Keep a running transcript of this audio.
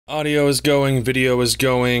Audio is going, video is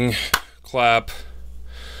going, clap.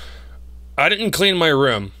 I didn't clean my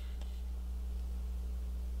room.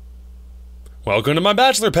 Welcome to my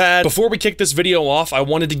bachelor pad! Before we kick this video off, I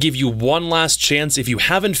wanted to give you one last chance. If you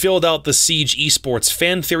haven't filled out the Siege Esports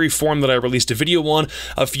fan theory form that I released a video on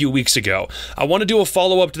a few weeks ago. I want to do a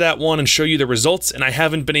follow-up to that one and show you the results, and I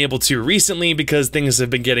haven't been able to recently because things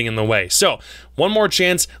have been getting in the way. So, one more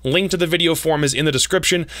chance, link to the video form is in the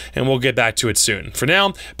description, and we'll get back to it soon. For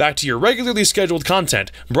now, back to your regularly scheduled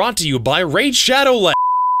content, brought to you by Raid Shadowland.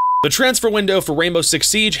 The transfer window for Rainbow Six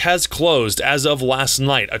Siege has closed as of last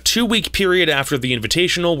night, a 2-week period after the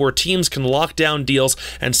Invitational where teams can lock down deals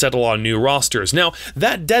and settle on new rosters. Now,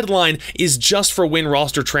 that deadline is just for when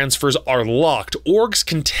roster transfers are locked. Orgs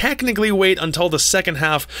can technically wait until the second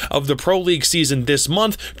half of the Pro League season this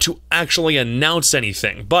month to actually announce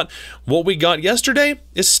anything, but what we got yesterday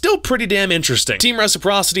is still pretty damn interesting. Team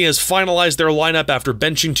Reciprocity has finalized their lineup after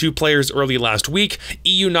benching 2 players early last week,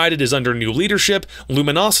 Eunited is under new leadership,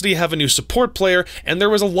 Luminosity have a new support player, and there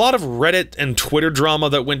was a lot of Reddit and Twitter drama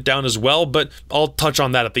that went down as well, but I'll touch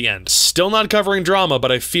on that at the end. Still not covering drama,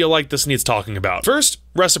 but I feel like this needs talking about. First,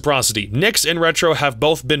 Reciprocity. Nyx and Retro have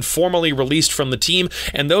both been formally released from the team,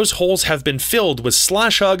 and those holes have been filled with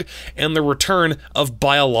Slashug and the return of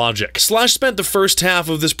Biologic. Slash spent the first half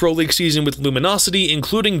of this Pro League season with Luminosity,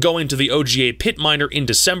 including going to the OGA Pit Miner in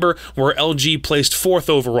December, where LG placed 4th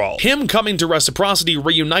overall. Him coming to Reciprocity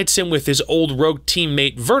reunites him with his old rogue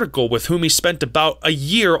teammate Vertical, with whom he spent about a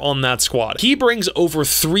year on that squad. He brings over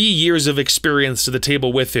 3 years of experience to the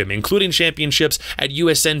table with him, including championships at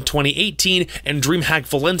USN 2018 and DreamHack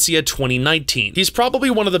Valencia 2019. He's probably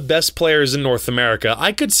one of the best players in North America.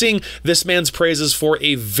 I could sing this man's praises for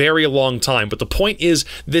a very long time, but the point is,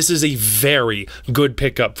 this is a very good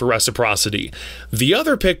pickup for Reciprocity. The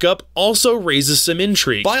other pickup also raises some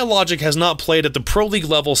intrigue. Biologic has not played at the Pro League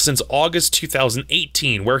level since August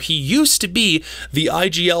 2018, where he used to be the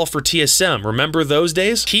IGL for TSM. Remember those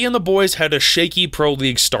days? He and the boys had a shaky Pro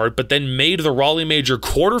League start, but then made the Raleigh Major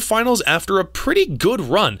quarterfinals after a pretty good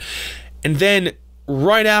run. And then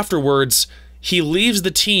right afterwards, he leaves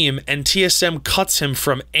the team and TSM cuts him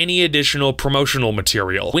from any additional promotional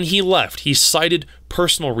material. When he left, he cited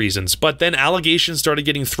personal reasons, but then allegations started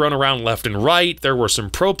getting thrown around left and right, there were some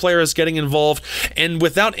pro players getting involved, and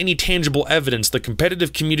without any tangible evidence, the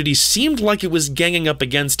competitive community seemed like it was ganging up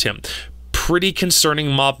against him. Pretty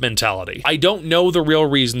concerning mob mentality. I don't know the real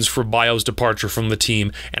reasons for Bio's departure from the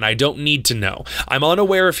team, and I don't need to know. I'm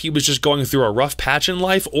unaware if he was just going through a rough patch in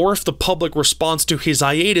life or if the public response to his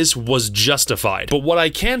hiatus was justified. But what I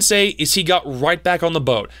can say is he got right back on the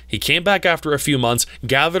boat. He came back after a few months,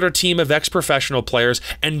 gathered a team of ex-professional players,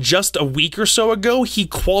 and just a week or so ago, he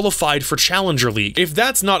qualified for Challenger League. If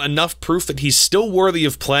that's not enough proof that he's still worthy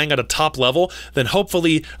of playing at a top level, then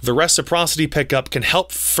hopefully the Reciprocity pickup can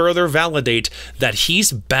help further validate that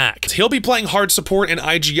he's back. He'll be playing hard support and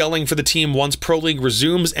IGLing for the team once Pro League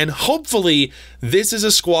resumes, and hopefully this is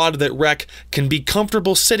a squad that Rec can be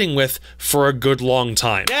comfortable sitting with for a good long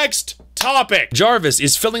time. Next topic! Jarvis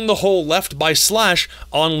is filling the hole left by Slash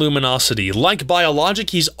on Luminosity. Like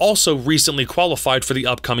Biologic, he's also recently qualified for the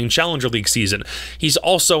upcoming Challenger League season. He's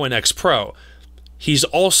also an ex-pro. He's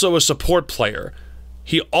also a support player.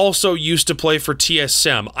 He also used to play for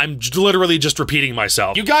TSM. I'm literally just repeating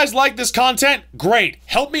myself. You guys like this content? Great.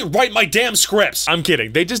 Help me write my damn scripts. I'm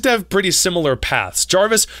kidding. They just have pretty similar paths.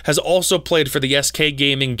 Jarvis has also played for the SK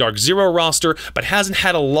Gaming Dark Zero roster, but hasn't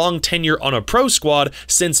had a long tenure on a pro squad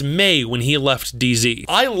since May when he left DZ.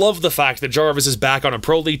 I love the fact that Jarvis is back on a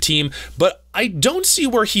Pro League team, but I don't see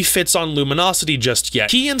where he fits on Luminosity just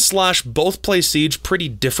yet. He and Slash both play Siege pretty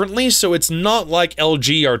differently, so it's not like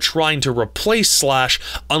LG are trying to replace Slash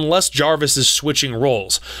unless Jarvis is switching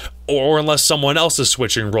roles, or unless someone else is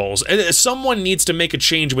switching roles. Someone needs to make a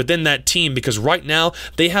change within that team because right now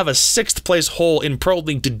they have a 6th place hole in Pro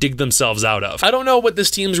League to dig themselves out of. I don't know what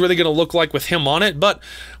this team's really going to look like with him on it, but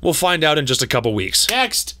we'll find out in just a couple weeks.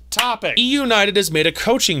 Next topic. Eunited has made a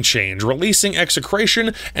coaching change, releasing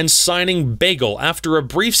Execration and signing Bagel after a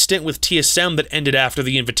brief stint with TSM that ended after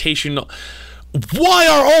the invitation. Why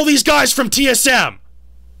are all these guys from TSM?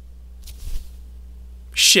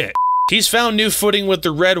 Shit. He's found new footing with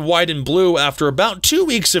the red, white, and blue after about 2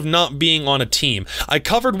 weeks of not being on a team. I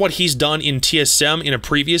covered what he's done in TSM in a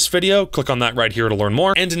previous video, click on that right here to learn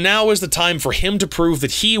more, and now is the time for him to prove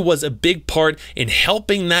that he was a big part in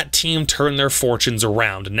helping that team turn their fortunes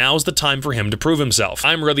around. Now's the time for him to prove himself.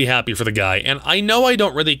 I'm really happy for the guy, and I know I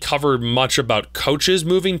don't really cover much about coaches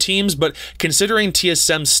moving teams, but considering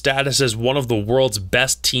TSM's status as one of the world's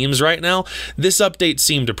best teams right now, this update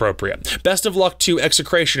seemed appropriate. Best of luck to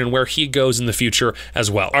Execration and where he he goes in the future as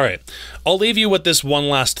well. All right, I'll leave you with this one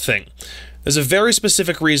last thing. There's a very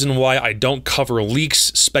specific reason why I don't cover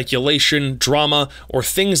leaks, speculation, drama, or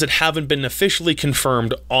things that haven't been officially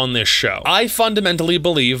confirmed on this show. I fundamentally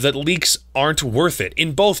believe that leaks aren't worth it.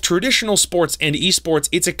 In both traditional sports and esports,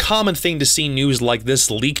 it's a common thing to see news like this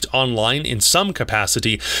leaked online in some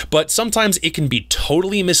capacity, but sometimes it can be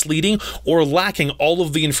totally misleading or lacking all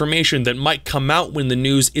of the information that might come out when the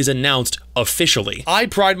news is announced officially. I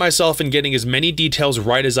pride myself in getting as many details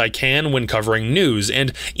right as I can when covering news,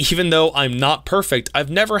 and even though I'm not perfect, I've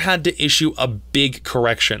never had to issue a big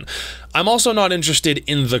correction. I'm also not interested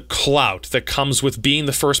in the clout that comes with being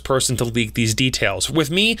the first person to leak these details. With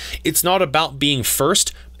me, it's not about being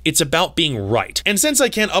first, it's about being right. And since I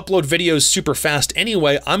can't upload videos super fast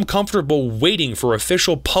anyway, I'm comfortable waiting for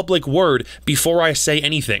official public word before I say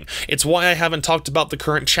anything. It's why I haven't talked about the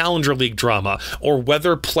current Challenger League drama, or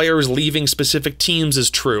whether players leaving specific teams is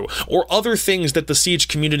true, or other things that the Siege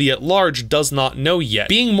community at large does not know yet.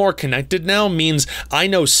 Being more connected now means I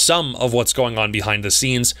know some of what's going on behind the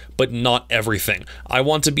scenes, but not everything. I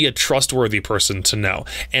want to be a trustworthy person to know,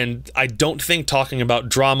 and I don't think talking about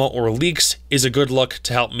drama or leaks is a good look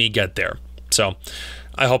to help me get there. So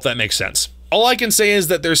I hope that makes sense. All I can say is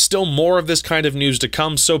that there's still more of this kind of news to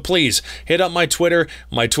come, so please hit up my Twitter,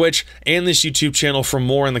 my Twitch, and this YouTube channel for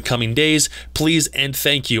more in the coming days. Please and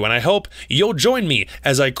thank you, and I hope you'll join me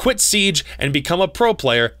as I quit Siege and become a pro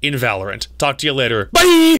player in Valorant. Talk to you later. Bye!